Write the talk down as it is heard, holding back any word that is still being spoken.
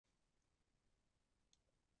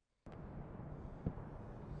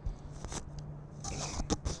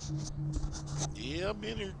Yeah, I'm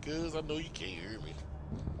in here, cuz I know you can't hear me.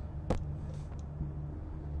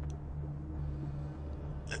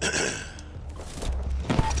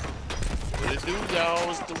 What it do,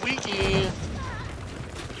 y'all? It's the weekend.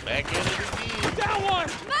 Back at it again. Down one!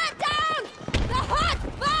 Man down! The hot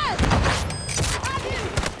bus! Have you?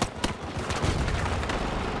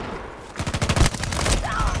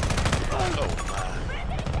 Oh,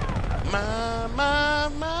 my.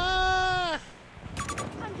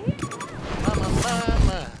 I'm here. My. What am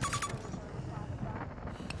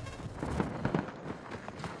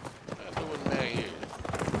I doing back here?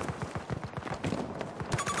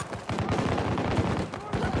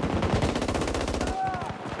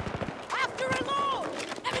 After a load!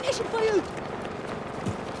 Ammunition for you!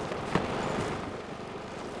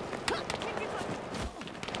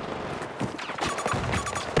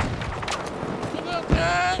 Look up,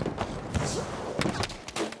 guy.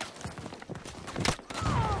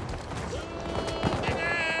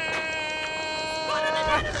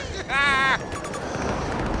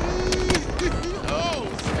 Oh,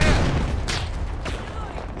 snap.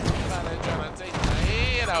 Somebody trying to take my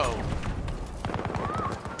head off.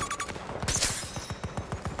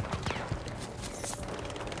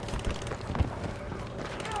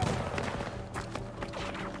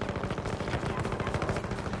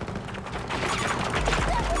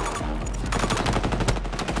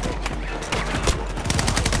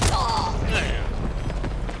 Damn.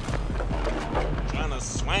 Trying to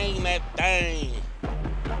swing that thing.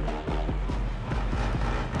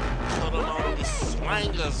 Put them on these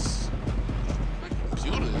swingers. My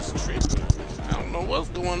computer is tripping. I don't know what's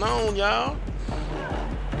going on, y'all.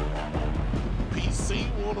 PC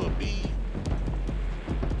wanna be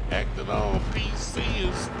acting on PC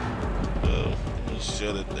is let me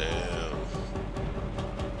shut it down.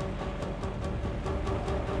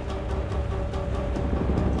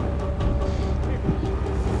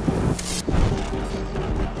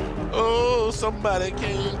 Oh, somebody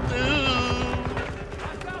came through.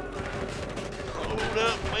 Hold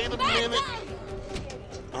up, wait a minute.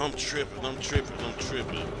 I'm tripping.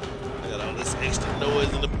 I got all this extra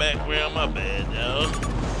noise in the background. My bad, y'all.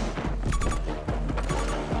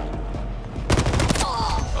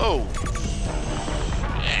 Oh.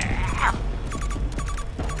 Yeah.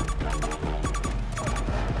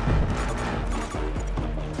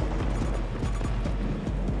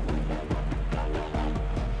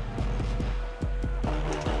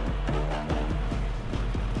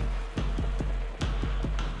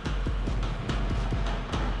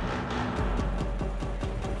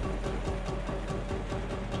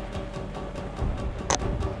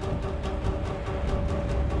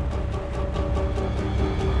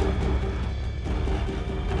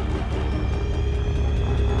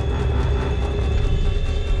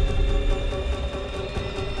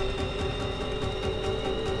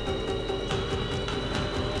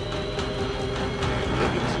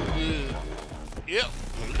 Looking too good. Yep,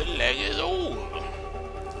 the leg is over.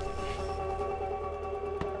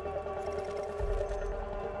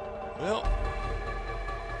 Well,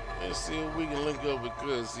 let's see if we can link up with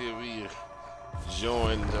Cuz, see if we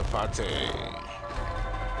join the party.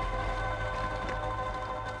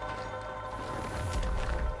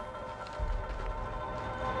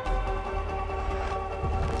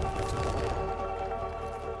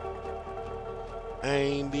 I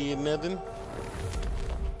ain't did nothing.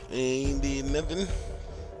 Ain't did nothing.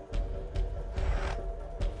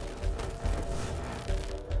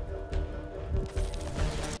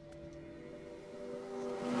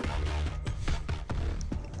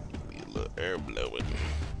 Be a little air blowing.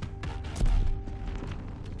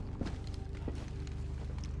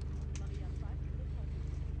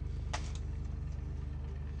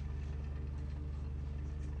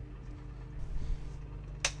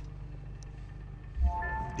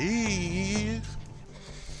 These.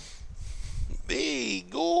 There you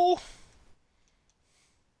go.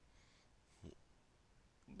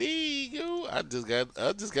 There you go. I just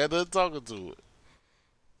got done talking to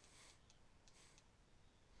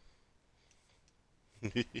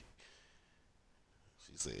it.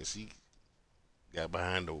 She said she got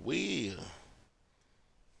behind the wheel.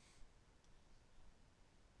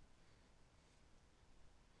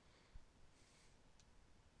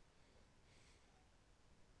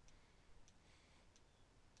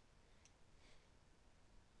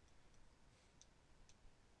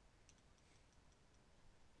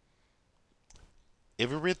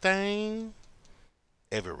 Everything.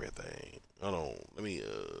 Hold on. Let me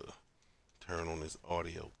turn on this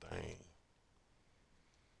audio thing.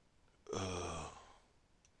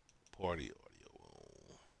 Party audio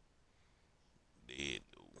on. There it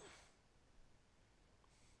go.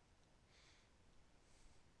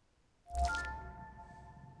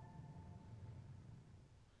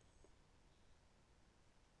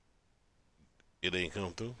 It ain't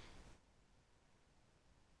come through.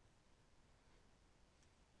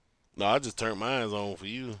 No, I just turned mine on for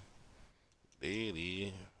you. There it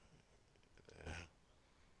is.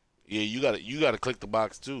 Yeah, you gotta click the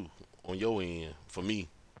box too on your end for me.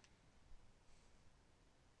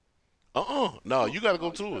 No, you gotta go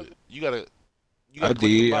to it. You gotta I click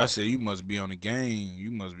the did. I box. said you must be on the game. You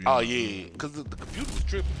must be. Oh on yeah, cause the computer was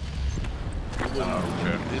tripping. It wasn't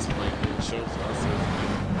okay. display didn't show, so I said.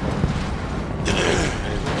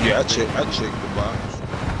 Yeah, I checked the box.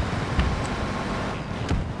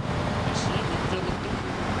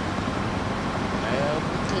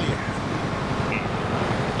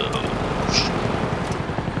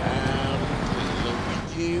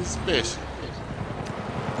 Special.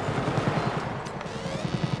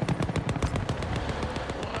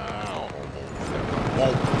 Wow.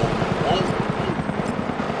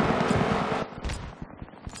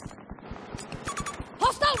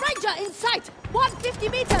 Hostile Ranger in sight! 150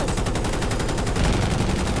 meters!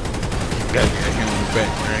 Got him in the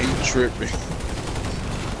background. He tripping.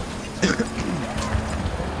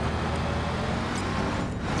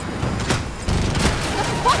 The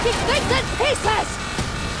fucking thing's in pieces!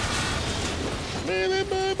 Man, that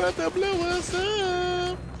boy about to blow us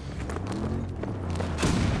up.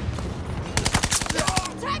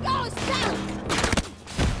 Tango is down!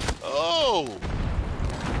 Oh!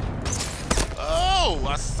 Oh,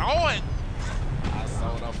 I saw it. I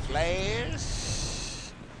saw the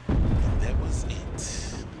flash. That was it.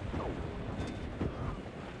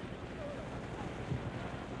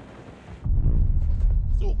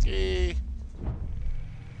 It's okay.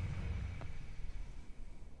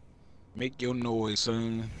 Make your noise,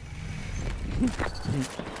 son.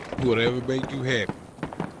 Whatever make you happy.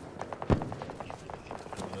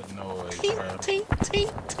 Little noise, Tink, bro. tink,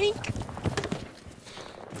 tink, tink.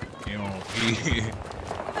 You know,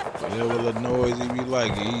 whatever little noise he be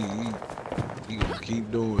like, he gonna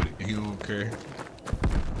keep doing it. He don't care.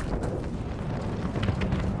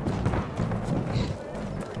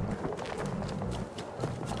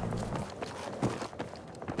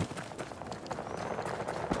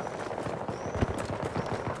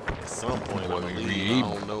 At some point, Boy, I'm gonna we leave. I eating.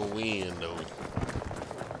 don't know when, though.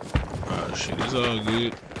 Oh shit, it's all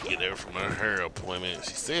good. Get her from her appointment.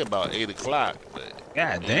 She said about 8 o'clock, but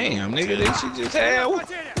God damn, nigga, that shit just had. you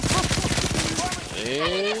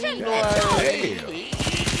know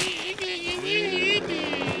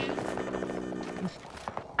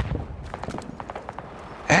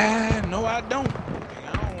No, I don't.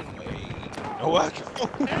 No, I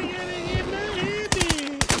don't.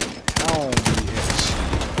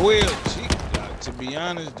 Well, she, to be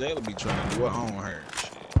honest, they'll be trying to do it on her.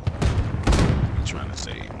 Shit. Be trying to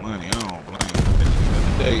save money. I don't blame her. At the end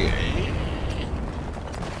of the day,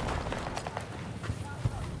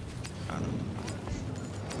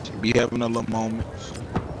 she be having a little moments.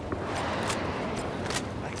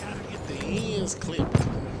 I gotta get the ends clipped.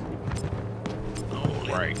 Oh,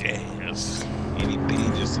 Right. Yes.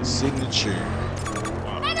 Anything, just a signature.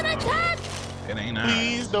 Enemy tank! That ain't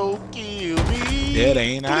Please ours. don't kill me. That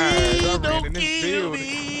ain't ours. Please I ran don't in this kill building.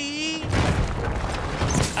 me.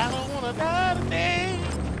 I don't wanna die today.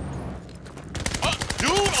 Oh, dude,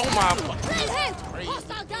 oh my Clean hit! Crazy.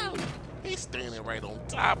 Hostile down! He's standing right on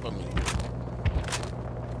top of me.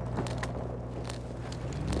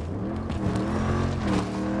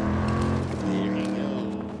 There he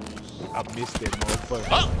goes. I missed that motherfucker.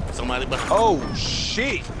 Oh, somebody behind. Oh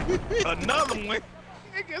shit! Another one.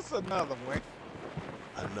 I guess another one.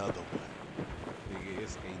 Another one. Nigga,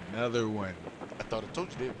 it's another one. I thought I told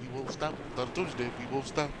you that we won't stop. I thought I told you that we won't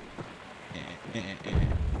stop.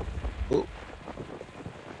 Oh. You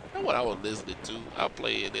know what I was listening to? I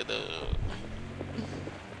played that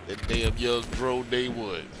damn Young Dro Day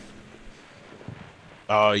One.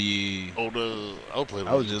 Oh yeah. On the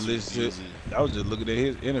I was just listening. I was just looking at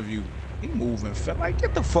his interview. He moving fast. Like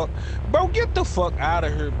get the fuck, bro. Get the fuck out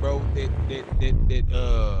of here, bro. He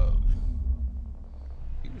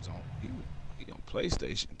was on. He on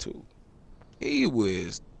PlayStation too. He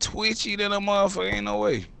was twitchy than a motherfucker. Ain't no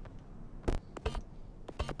way.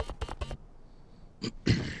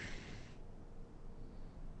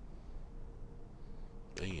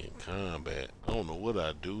 They in combat. I don't know what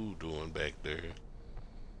I do doing back there.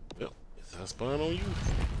 Yep, I spawn on you.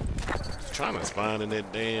 Just trying to spawn in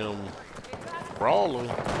that damn brawler,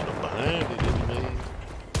 but I'm behind it anyway.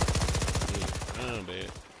 Yeah,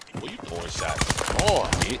 combat. Well, you throwing shots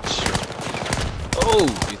hard, Bitch. Oh,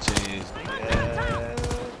 bitch ass.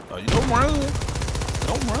 Oh, you don't run.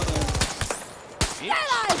 Don't run.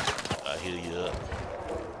 Allies! I hear you up.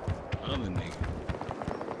 Other nigga.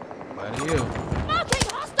 Right here. Marking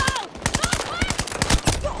hostile! Northwest!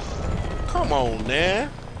 Come on now.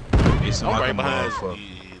 It's I'm like right a behind motherfucker.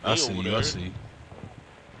 you. I see you. I see.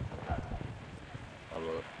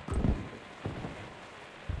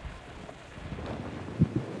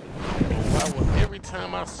 Why would every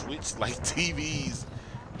time I switch like TVs,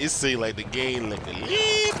 it say like the game like a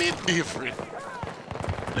little bit different.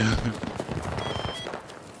 Yeah,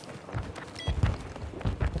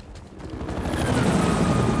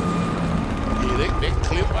 that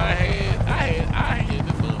clip I had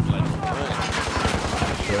the bugs like a bunch.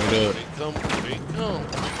 Straight up.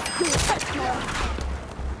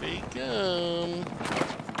 They come.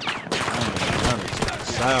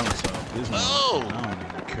 Silence off this one. Oh! I don't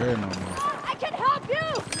even care no more. I can help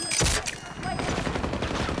you!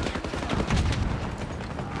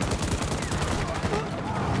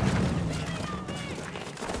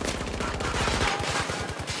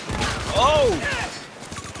 Oh!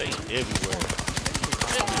 They everywhere.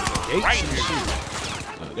 Right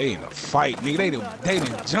here. Look, they in a fight, nigga. They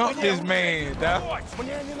done jumped this man, dog.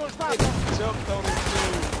 Jumped on this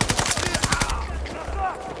dude.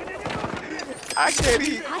 I can't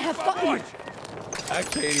even. I have got you! I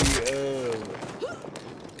can't even.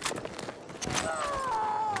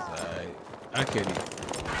 Alright. I can't even.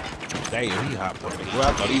 Damn, he hopped on the ground.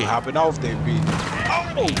 I thought he hopping off that bitch.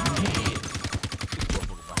 Oh!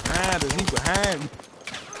 Behind us, he behind me.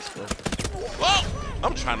 Whoa!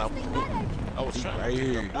 I'm trying to. I was trying Right to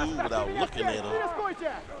here. move without looking at him.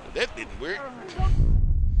 That didn't work.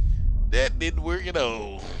 That didn't work at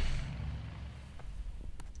all.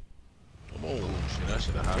 Come on. Shit, I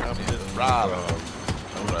should have hopped I'm in. just riding.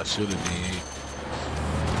 That's what I should have did.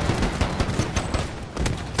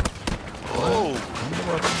 Oh!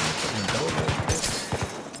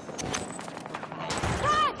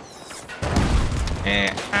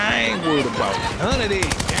 And I ain't worried about none of this,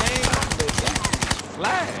 gang.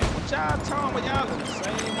 Fly. What y'all talking about? Y'all in the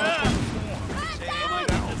same motherfucking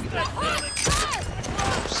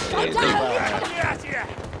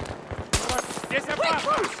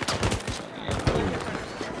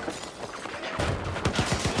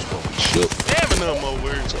shook. Having no more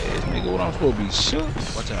words. Ass nigga, what I'm supposed to be shook?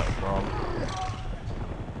 Watch out, bro.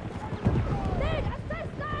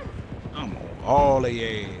 I'm on all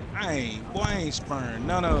they ass. I ain't spurring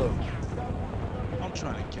none of them. I'm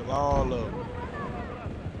trying to kill all of them.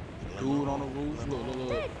 Dude on the roof, look.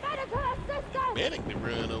 Medic to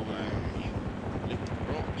run over there.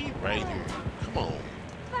 He right here. Come on.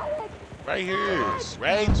 Right here.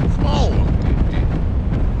 Right. Come on.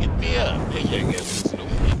 Get me up. There you go.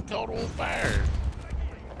 Get caught on fire.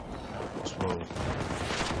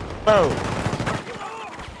 Oh.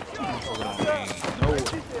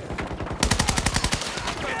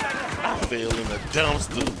 I fell in a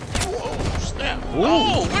dumpster. Oh, snap. Ooh.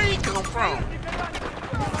 Oh, where you come from?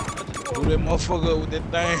 Who that motherfucker with that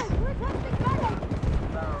thing?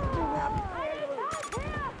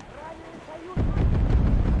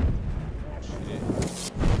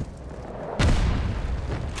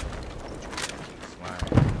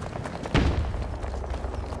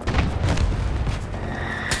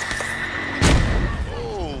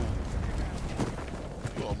 Oh.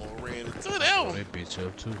 You almost ran into that one. That bitch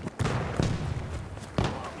up too.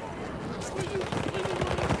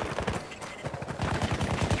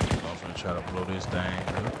 Try to blow this thing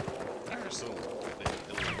up. I heard some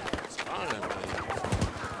spine blade.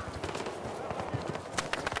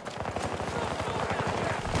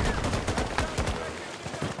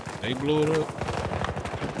 They blew it up.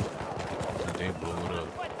 They blew it up.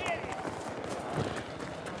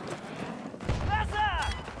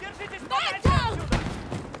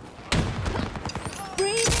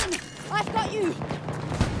 Breathe in! I've got you!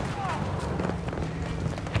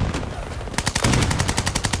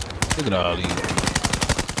 Look at all these.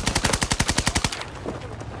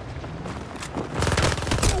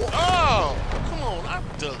 Oh, come on. I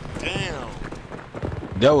ducked down.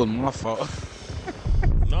 That was my fault.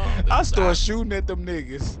 No, I started shooting at them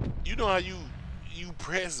niggas. You know how you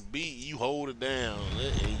press B, you hold it down,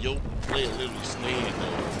 and your player literally stand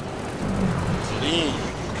there. So then you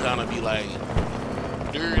kind of be like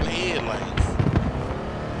during headlights.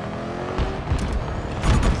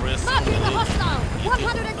 Press Marking the on it. hostile!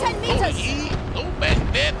 110 meters! Go back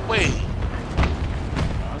that way.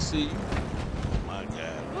 I see you. Oh my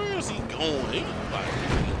God, where is he going? He's like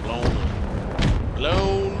blown up.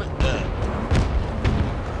 Blown up.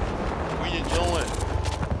 Where you going?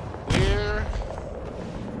 Where?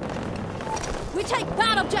 We take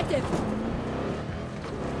that objective!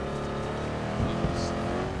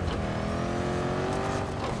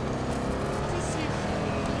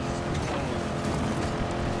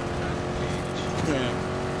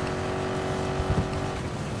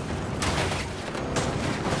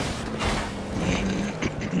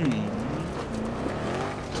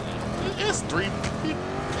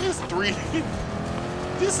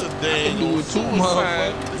 This a I can dang do old it too,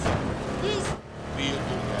 suicide. motherfucker. This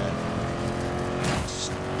vehicle got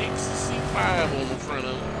sticks of C5 on the front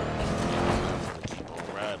of it. I'm not gonna keep on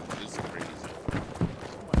riding. This is crazy.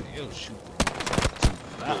 Somebody else shoot.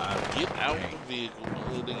 Look, get out the vehicle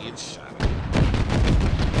only to get shot.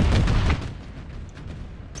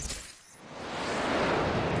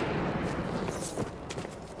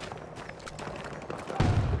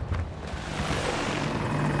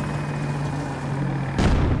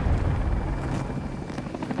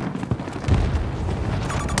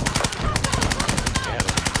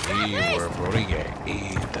 Everywhere, bro. They got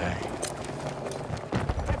everything.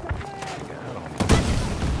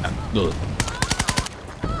 Look.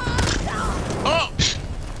 Oh!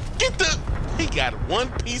 Get the... He got one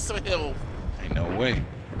piece of health. Ain't no way.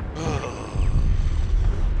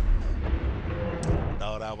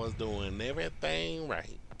 Thought I was doing everything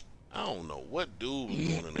right. I don't know what dude was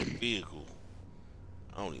doing in that vehicle.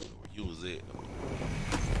 I don't even know where you was at.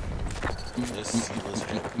 Let's see what's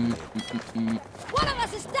happening. One of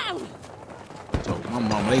us is down. Told my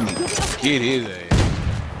mama they need to get his ass.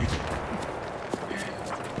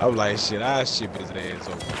 I was like, shit, I'll ship his ass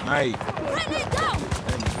overnight. Bring it down.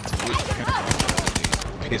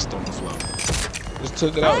 Pissed on the floor. Just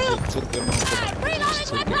took it out. Just took it motherfucker. Just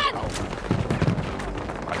took it out.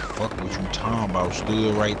 Like, fuck what you talking about.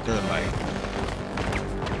 Stood right there like,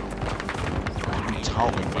 what you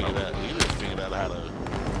talking about? He done figured out how to...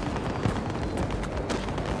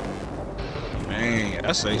 Man,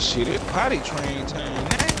 I say shit, it potty train time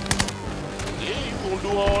now. Yeah, you gonna do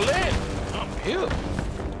all that. I'm here.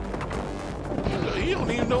 He don't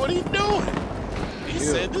even know what he's doing. He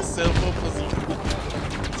set himself up for some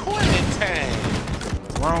toilet time.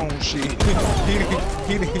 Wrong shit.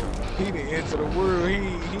 He didn't enter the world. He know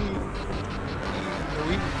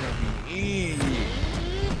he gonna be in yet.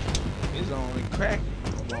 It's only cracking.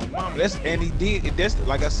 My mama. That's and he did. That's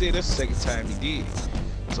like I said. That's the second time he did.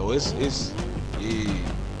 So it's yeah.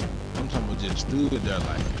 I'm talking about just stood there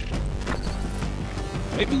like.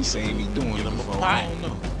 Maybe he saying he doing it before. I don't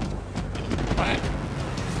know.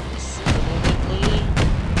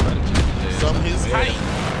 Some his height.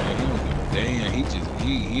 Yeah, he don't give a damn. He just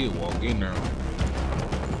he'll walk in there.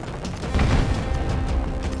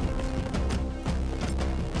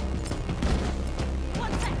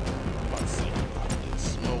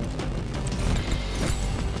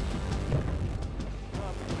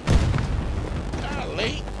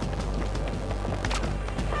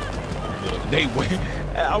 They wait.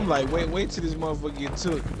 I'm like, wait till this motherfucker get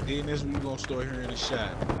took. Then this we gonna start hearing a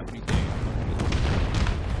shot. I be damn.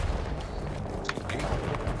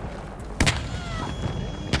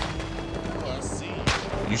 Oh, I see.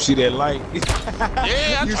 You see that light?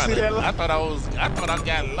 Yeah, you see that light? I thought I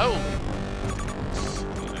got low.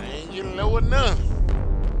 I ain't getting low enough.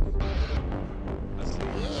 I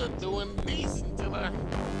was doing decent till I.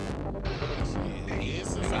 Yeah,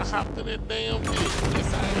 since I hopped in that damn bitch.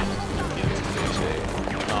 Yes, I am.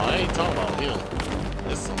 No, I ain't talking about him.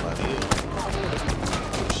 That's somebody else.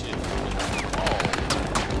 Oh, shit. Oh.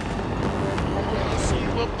 I see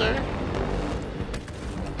you up there.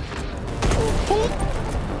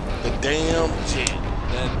 The damn jet.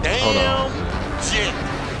 The damn jet.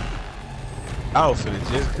 I was finna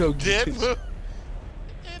just go get Jet.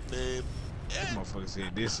 this. That motherfucker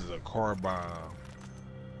said this is a car bomb.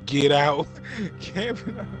 Get out.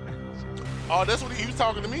 Oh, that's what he was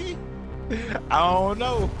talking to me? I don't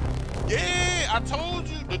know. Yeah, I told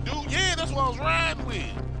you. The dude, yeah, that's what I was riding with.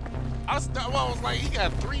 I was like, he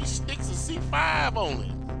got 3 sticks of C5 on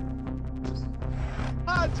it.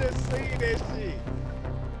 I just seen that shit.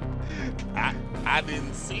 I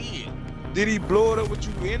didn't see it. Did he blow it up with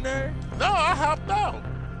you in there? No, I hopped out.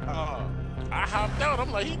 Oh. I hopped out.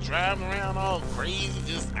 I'm like, he driving around all crazy,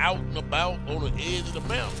 just out and about on the edge of the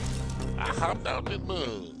mountain. I hopped out that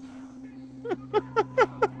mud.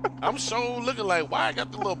 I'm sure looking like, why I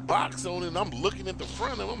got the little box on it, and I'm looking at the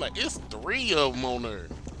front of him. I'm like, it's 3 of them on there.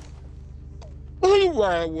 He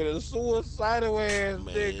riding with a suicidal ass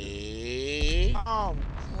nigga. Man. I'm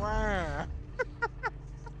crying.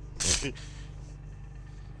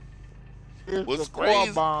 What's It's a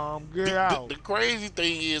crazy? car bomb. Get out. The crazy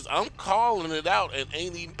thing is, I'm calling it out and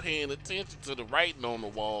ain't even paying attention to the writing on the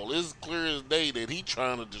wall. It's clear as day that he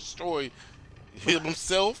trying to destroy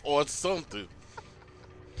himself or something.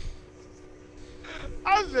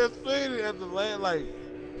 I just seen it at the land, like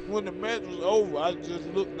when the match was over. I just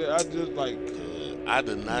looked at, I just like, I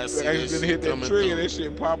did not see I that just shit hit that coming trigger, through. that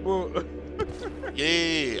shit pop up.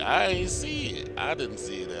 Yeah, I ain't see it. I didn't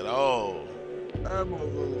see it at all. That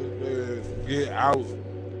motherfucker said, get out.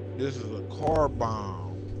 This is a car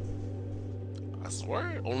bomb. I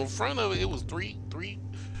swear, on the front of it, it was three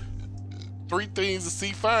things to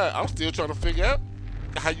C5. I'm still trying to figure out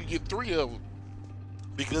how you get 3 of them.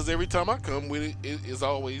 Because every time I come with it, it's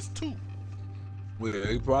always 2. Well,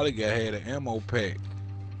 he probably had an ammo pack.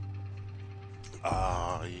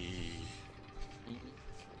 Ah, yeah.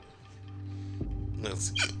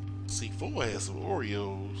 Let's see. C4 has some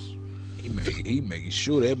Oreos. He making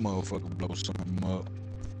sure that motherfucker blow something up.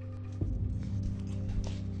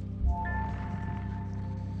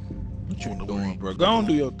 What you doing, bro? Go on,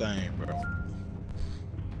 do your thing, bro.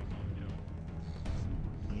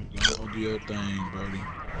 Go on, do your thing, buddy.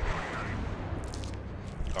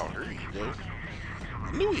 Oh, here you go.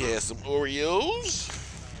 I knew he had some Oreos.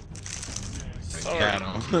 Sorry. Got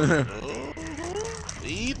him.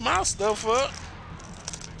 Eat my stuff up.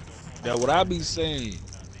 That's what I be saying.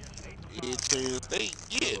 It's Thursday.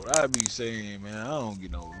 Yeah. That's what I be saying, man. I don't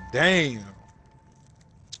get no damn.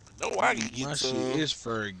 No, I can get My some. shit is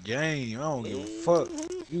for a game. I don't give a fuck.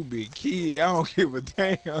 You be a kid. I don't give a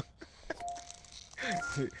damn.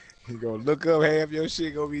 You gonna look up, half your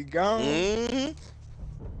shit gonna be gone.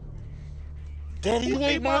 Daddy, you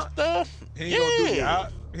ate my stuff? He ain't gonna do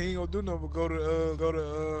that. He ain't gonna do nothing but go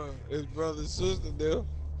to his brother and sister there.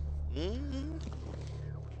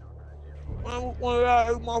 One of y'all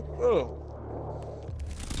is my stuff.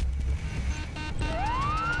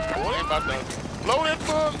 Boy, they about to blow that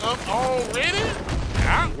bug up already?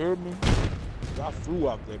 You heard me? I flew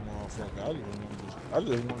out that motherfucker. I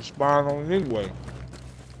just want to spawn on it anyway.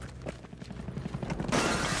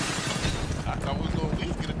 I thought we was gonna at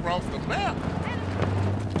least get across the map.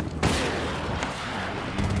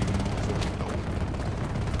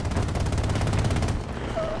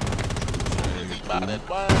 He by that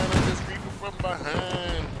wine and just creeping from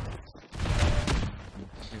behind.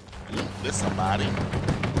 There's somebody.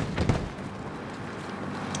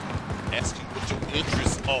 Ask you what your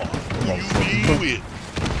interests are. Who you be with?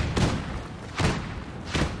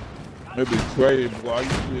 That'd be crazy, boy. You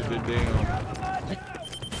see that damn.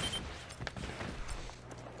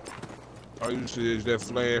 All you see is that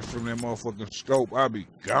flash from that motherfucking scope. I'll be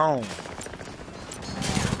gone.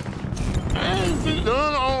 Ain't he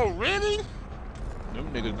done already?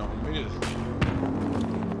 Them niggas don't miss.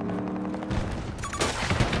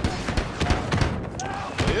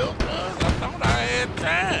 Well, I thought I had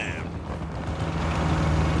time.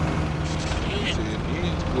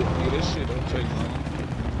 That shit don't take long.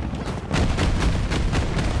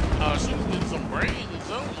 She was getting some brains or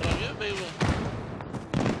something. I guess they were.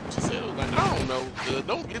 She said it was like, I don't know.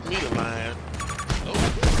 Don't get me the line.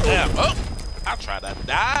 Oh, damn. Oh, I tried to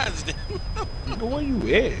dodge them. But where you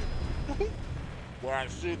at? Where I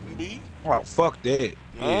shouldn't be. Oh, fuck that.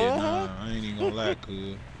 Yeah, nah, I ain't even gonna lie,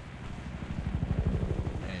 cuz.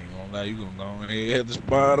 I ain't gonna lie, you gonna go ahead and have the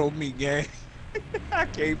spot on me, gang. I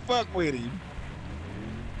can't fuck with him.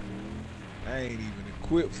 I ain't even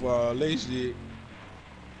equipped for all that shit.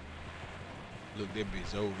 Look, that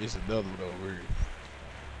bitch over. It's another one over here.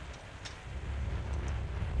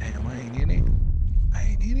 Damn, I ain't in it. I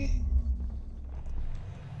ain't in it.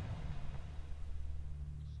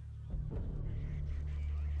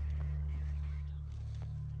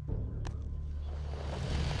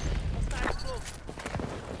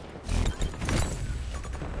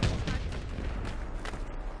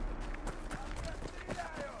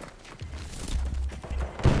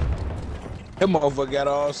 That motherfucker got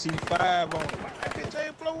all C5 on it. Why that bitch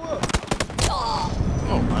ain't blow up?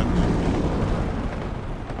 Oh, my God.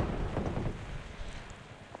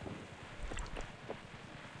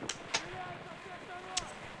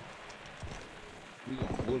 We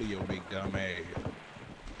gonna bully your big dumb ass,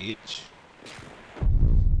 bitch.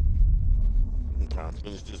 I'm trying to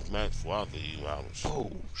finish this match before I leave out.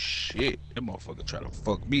 Oh, shit. That motherfucker try to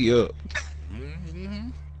fuck me up.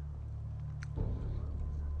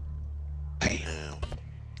 Damn.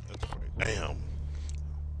 That's right. Damn.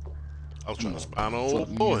 I was trying to spawn on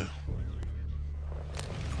old boy.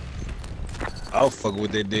 I'll fuck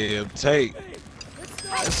with that damn tape.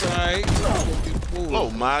 That's alright. Oh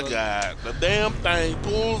my God. The damn thing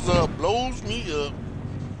pulls up, blows me up,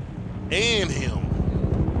 and him.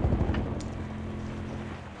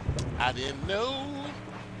 I didn't know.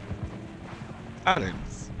 I didn't.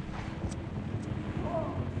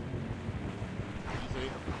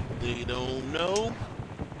 They don't know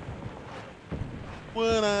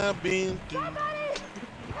what I've been through.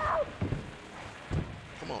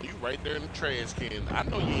 Come on, you right there in the trash can. I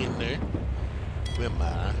know you in there. Where am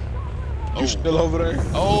I? You still over there?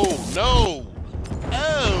 Oh, no.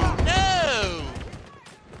 Oh, no.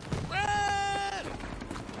 Run.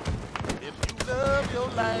 If you love your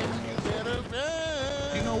life, you better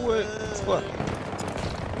run. You know what? Fuck.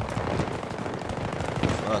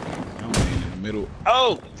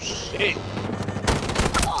 Oh shit!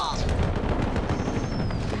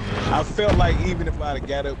 I felt like even if I'd have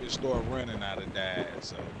got up and started running, I'd have died.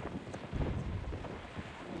 So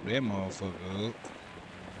that motherfucker up.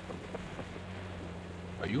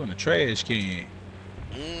 Are you in the trash can?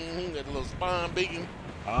 That little spawn beacon.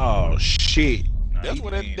 Oh shit! Nah, That's he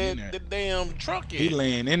where laying in that there. damn truck is. He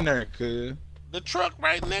laying in there, cuz. The truck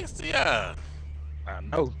right next to ya. I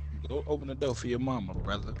know. Go open the door for your mama,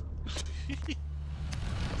 brother.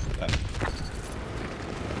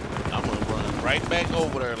 I'm gonna run right back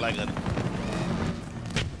over there like the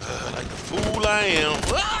fool I am.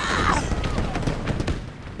 Ah!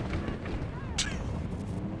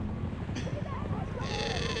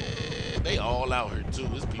 Yeah, they all out here too.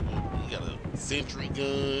 There's people. You got a sentry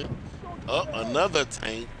gun. Another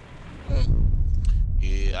tank.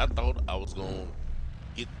 Yeah, I thought I was gonna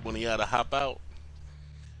get one of y'all to hop out.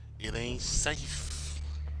 It ain't safe.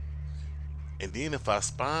 And then if I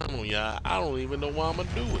spawn on y'all, I don't even know why I'm gonna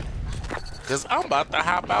do it. Cause I'm about to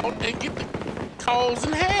hop out and get the calls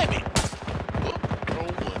and have it.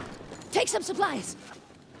 Wrong one. Take some supplies.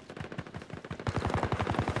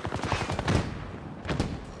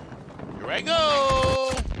 Here I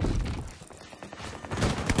go.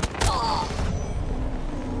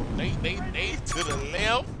 They to the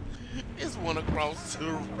left. This one across to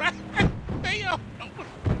the right. They all over.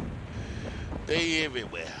 They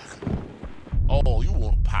everywhere. Oh, you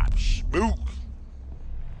want to pop spook?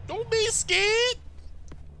 Don't be scared.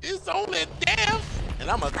 It's only death, and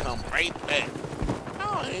I'm gonna come right back.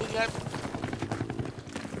 Oh, I ain't got.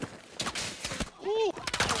 Ooh,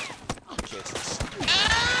 catch this.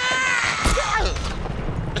 Ah!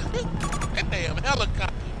 That damn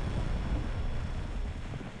helicopter.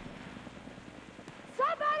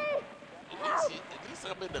 Somebody! At least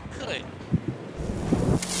I'm in the cut.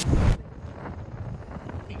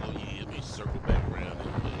 Let me circle back around this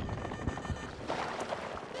way.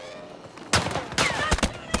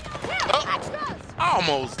 Oh, I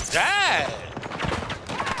almost died.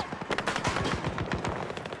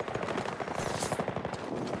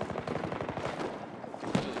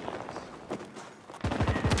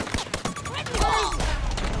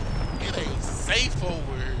 It ain't safe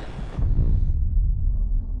over here.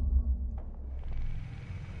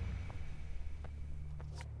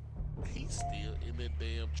 He's still in that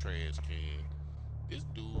damn trash can. This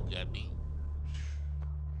dude got me.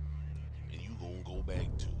 And you gonna go back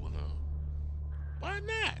to it, huh? Why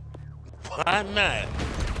not? Why not?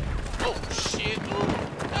 Oh shit, dude.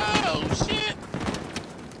 Oh shit.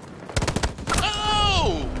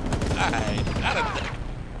 Oh! I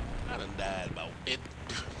done died about it.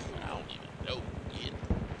 I don't even know yet.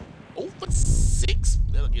 0 for 6.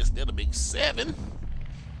 That'll make 7.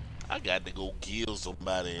 I got to go kill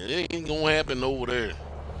somebody. It ain't gonna happen over there.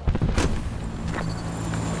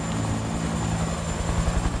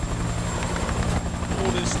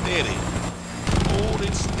 Hold it steady. Hold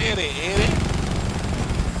it steady, Eddie.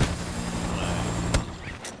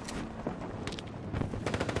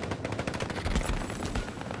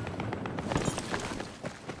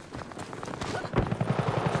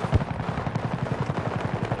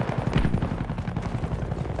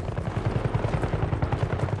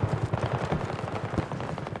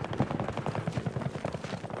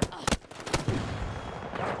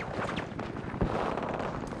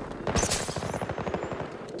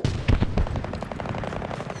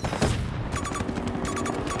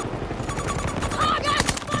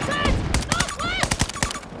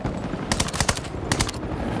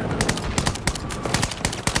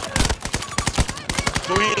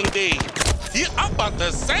 Yeah, I'm about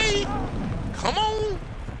to say, come on.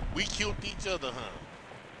 We killed each other, huh?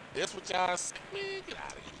 That's what y'all said. Man, get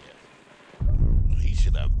out of here. He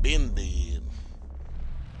should have been dead.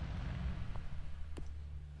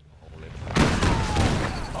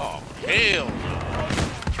 Oh, hell no.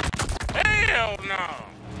 Hell no.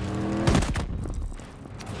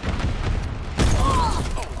 Oh,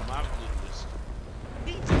 my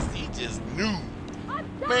goodness. He just knew.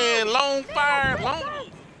 Man, long fire,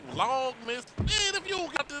 long miss. Man, if you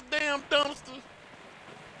don't got this damn dumpster.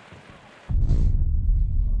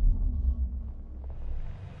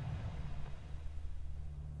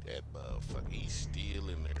 That motherfucker, he's still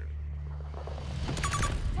in there.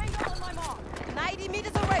 Tango on my mark. 90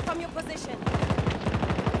 meters away from your position.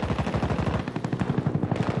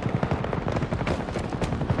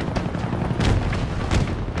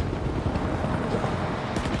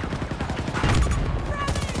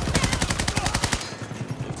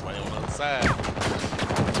 It's right on the other side.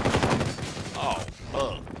 Oh,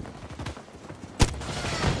 fuck.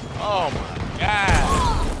 Oh, my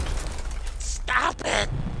God. Stop it.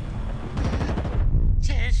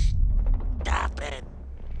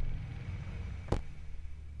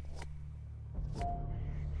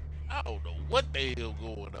 What the hell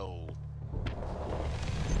going on?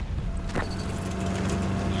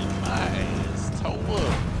 My ass tore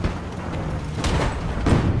up.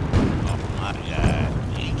 Oh my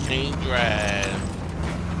God. He can't drive.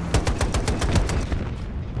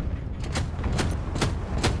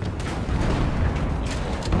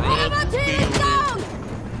 Enemy team is down!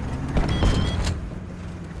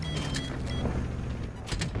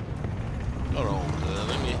 Hold on, cuz.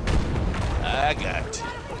 Let me. I got you.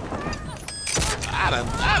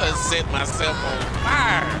 I done set myself on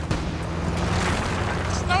fire.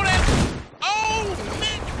 Slow that. Oh,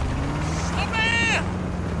 Nick. Slow down.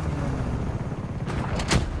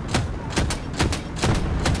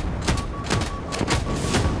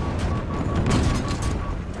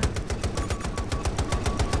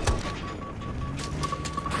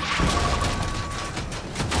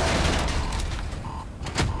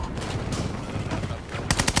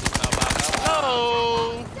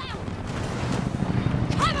 Oh.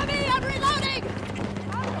 Cover me, I'm reloading!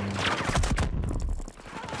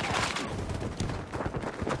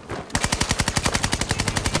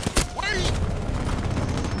 Wait.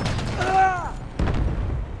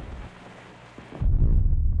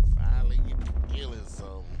 Finally get to killing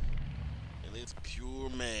something. And it's pure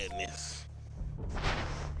madness.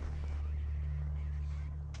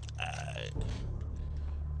 Alright.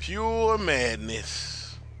 Pure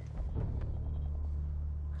madness.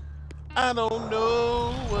 I don't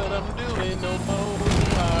know what I'm doing no more.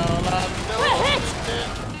 All I know is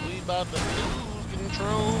that we about to lose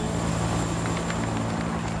control.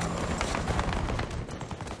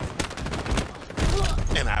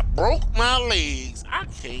 And I broke my legs.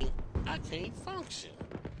 I can't function.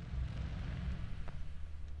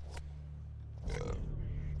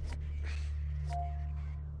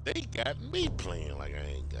 They got me playing like I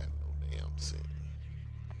ain't got no damn sense.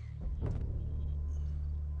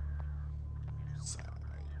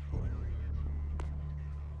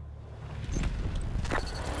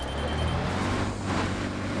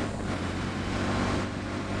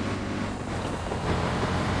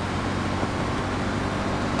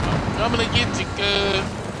 I'm coming to get you,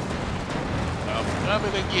 cuz. I'm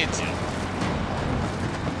coming to get you.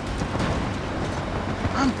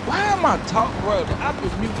 Why am I talking, bro? I've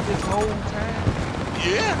been muted this whole time.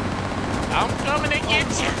 Yeah. I'm coming to get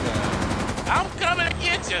Oh you. my God. I'm coming to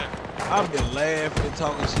get you. I've been laughing and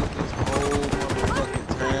talking shit this whole motherfucking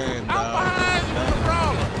time, I'm dog. behind you with a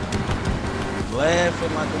brawler.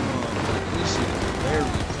 Laughing like a motherfucker. This shit is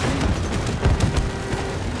hilarious.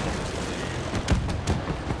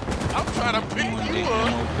 I'm trying to pick you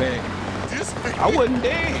up. This I wasn't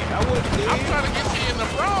dead. I wasn't dead. I'm trying to get you in the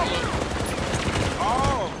brawler.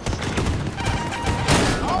 Oh, shit.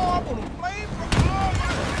 Oh, I'm gonna play for all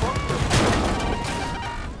motherfucker.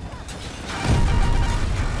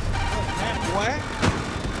 What?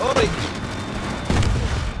 Oh, they.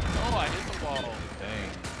 Oh, I hit the wall.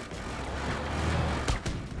 Dang.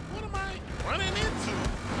 What am I running into?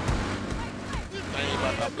 This thing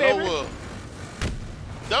about to blow up.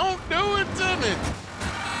 Don't do it to me.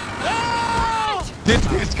 No! This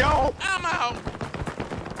bitch gone. I'm out.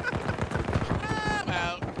 I'm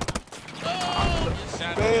out. Oh, you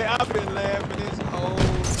shot me. Man, I've been laughing this whole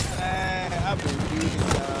time. I've been beating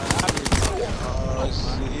oh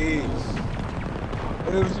shit.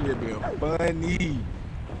 This shit been funny.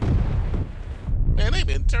 Man, they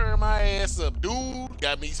been turning my ass up. Dude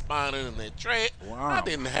got me spawning in that trash. Wow. I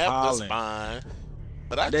didn't have to spawn.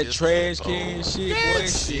 But I That just trash can shit, that boy,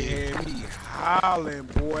 that shit had me hollering,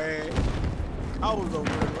 boy. I was over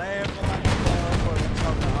there laughing like a motherfucker,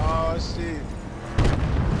 talking all shit.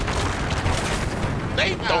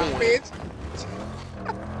 They throwing. Bitch.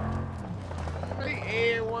 They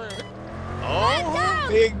everywhere. Oh,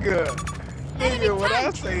 Nigga. Enemy Nigga, when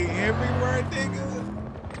I tank. say everywhere, nigga.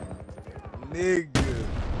 Nigga.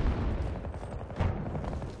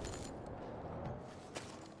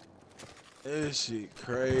 This shit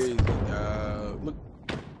crazy, dog. Look.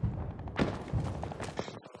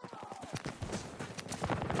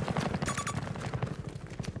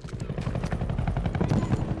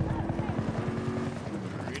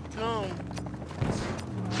 here it come.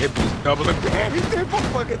 It was doubling back. That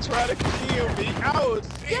motherfucker trying to kill me. I was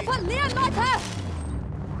Wir sick. verlieren, Leute!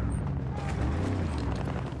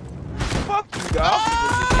 Fuck you, dog.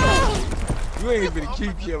 You ain't finna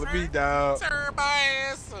keep killing me, dog. Turn my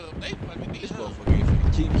ass up. They fucking This need up. motherfucker ain't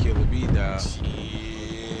finna keep killing me, dog.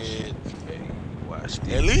 Shit. Hey, watch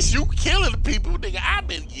At this. least you killing the people, nigga. I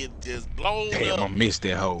been getting just blown Damn, I up missed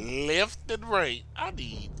that hoe. left and right. I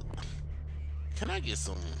need. Can I get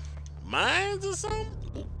some mines or something?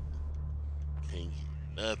 Ooh. Can't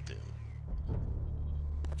get nothing.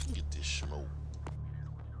 Get this smoke.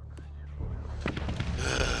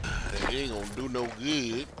 That ain't gonna do no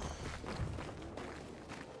good.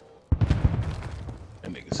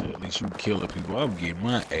 That nigga said, at least you killing people. I'm getting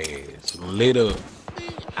my ass lit up.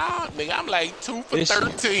 Nigga, I'm like 2 for This shit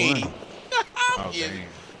 13. funny.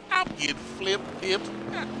 I'm getting flip dipped.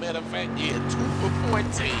 Matter of fact, yeah, 2 for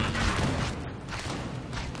 14.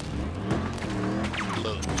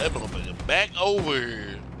 Look, that motherfucker back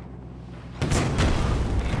over.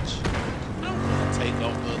 I'm gonna take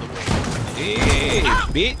off the other way. Yeah,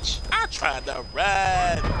 bitch. I tried to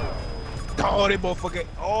ride. Oh, that motherfucker.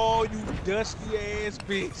 Oh, you dusty ass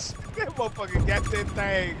bitch. That motherfucker got that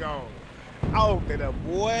thing on. Oh, that a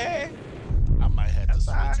boy. I might have to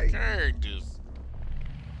switch Right. characters.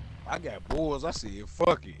 I got boars. I said,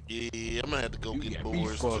 fuck it. Yeah, I'm gonna have to go You get got me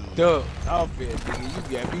boars fucked too. up. I'll bet,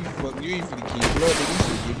 nigga. You got me fucked. You ain't finna keep blood, nigga.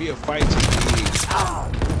 You should give me a fight to the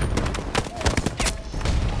head.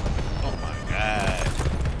 Oh my god.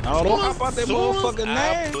 No, don't hop out that motherfucker I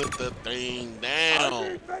now. put the thing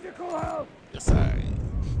down. Medical help! It's alright.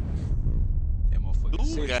 That motherfucker Dude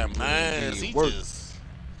said got he mines. did He work. just.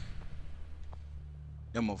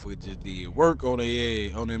 That motherfucker just did work on their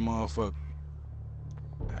ass, on that motherfucker.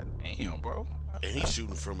 God damn, bro. And he's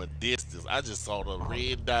shooting from a distance. I just saw the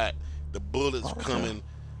red dot, the bullets coming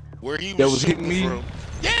where he was, That was shooting hitting me? from.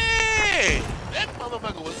 Yeah! That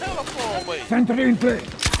motherfucker was hella far away. Sentry in place!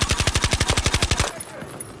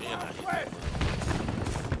 Man, I hit that.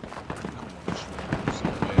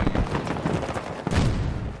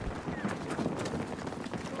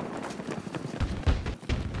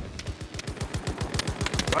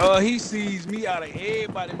 He sees me out of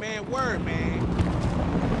everybody, man. Word, man.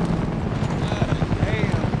 God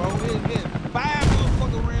damn, bro. It 5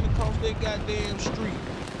 motherfuckers ran across that goddamn street.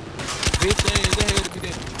 Bitch ass, that had to be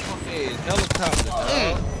that punk ass helicopter,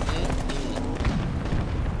 dog.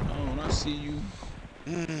 Oh, I see you.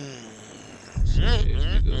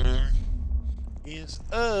 It's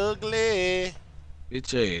ugly.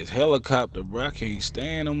 Bitch ass helicopter, bro. I can't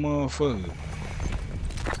stand them motherfuckers.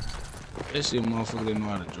 That shit motherfucker didn't know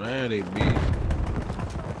how to drive that bitch.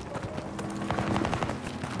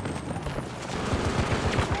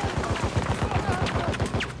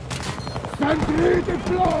 Sentry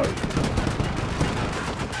deployed!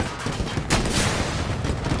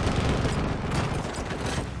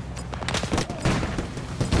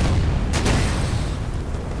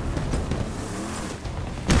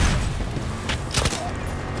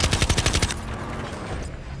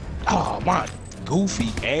 Oh, my goofy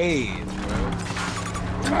ass,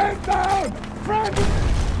 bro. Man down! Friend!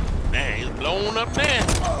 Man, he's blowing up there.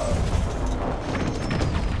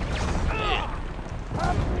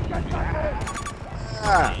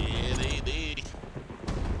 Ah. Yeah, they did.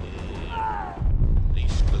 Yeah. They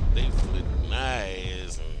flipped my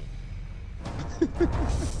ass.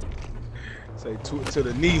 Say to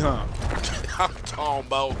the knee hump. I'm talking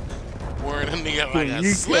about wearing a nigga like a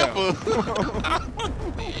Kneecap. slipper. yeah.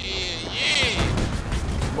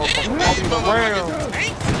 Motherfucker These walking around. motherfuckers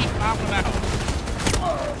ain't keep popping out.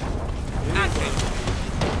 I can't.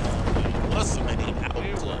 What's so many out?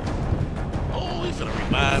 Oh, he finna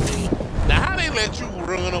revive me. Now, how they let you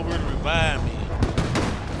run over to revive me?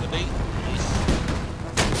 But they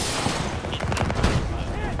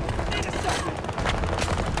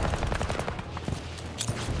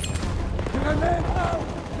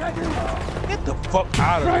Get the fuck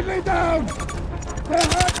out of here. Friendly down! They're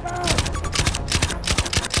hurt now!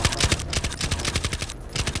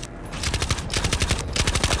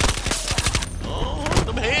 oh,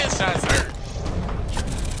 them headshots hurt.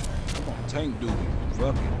 Come on, tank dude.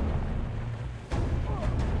 Fuck it.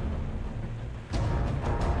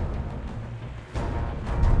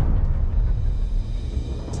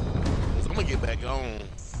 I'm gonna get back on.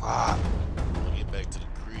 Fuck. I'm gonna get back to the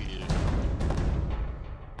crib.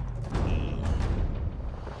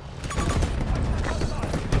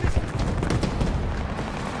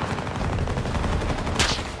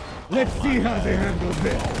 Let's see how they handle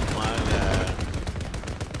this. Oh my god.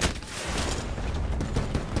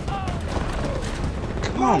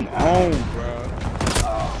 Come on, bro.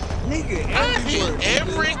 Nigga, I hit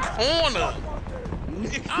everywhere. every corner.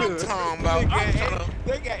 Nigga, I'm talking about. I'm trying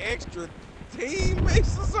they got extra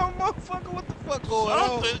teammates or some motherfucker. What the fuck going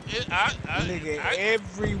on? Nigga,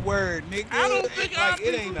 everywhere, nigga. I don't think like our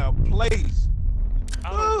it ain't a place.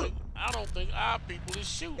 I don't think our people is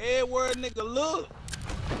shooting. Everywhere, nigga, look.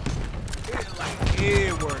 It's like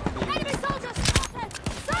everywhere, nigga. Enemy soldiers spotted!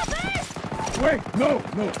 Southeast! Wait, no.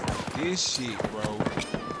 This shit, bro.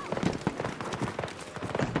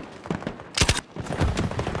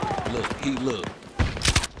 Look, he look.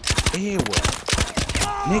 Everywhere.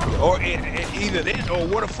 Nigga, or either this or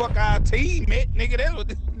what the fuck our team met, nigga. That's what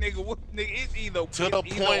this nigga. What, nigga, it's either to the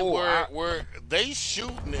point where they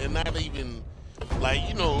shooting and not even like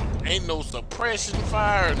ain't no suppression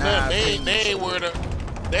fire or nothing. They ain't where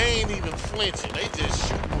they ain't even flinching. They just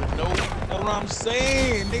shooting with no. That's what I'm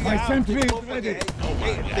saying, nigga. My sentry is ready.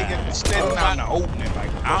 Nigga standing out in the opening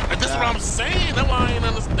like. That's what I'm saying. That's why I ain't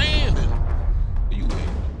understanding. You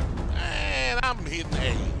man, I'm hitting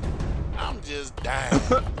A. I'm just dying.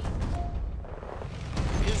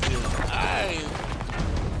 It's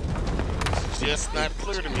just not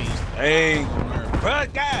clear to me. Hey, bro,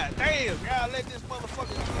 god damn, y'all let this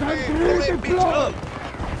motherfucker blow that bitch up.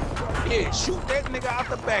 Yeah, shoot that nigga out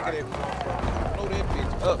the back of that motherfucker. Blow that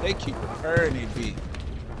bitch up. They keep repairing that bitch.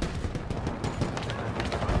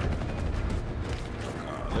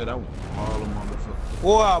 God, I want all the motherfuckers.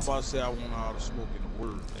 Boy, I was about to say I want all the smoke in the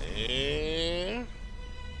world. Man.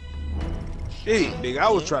 Shit, nigga, I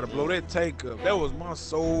was trying to blow that tank up. That was my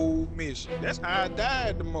sole mission. That's how I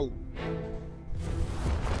died the most.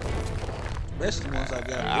 Especially once I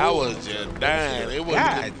got. I was just dying. It was.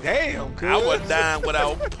 God damn, cuz. I was dying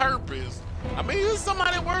without purpose. I mean, it's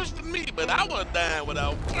somebody worse than me, but I was dying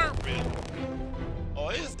without purpose.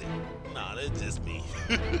 Or is it? Nah, that's just me.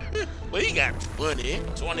 Well, he got 20,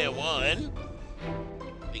 21.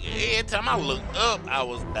 Nigga, every time I looked up, I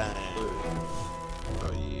was dying.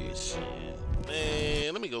 Oh yeah, shit.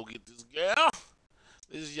 Man, let me go get this girl.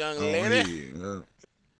 This young lady. Yeah.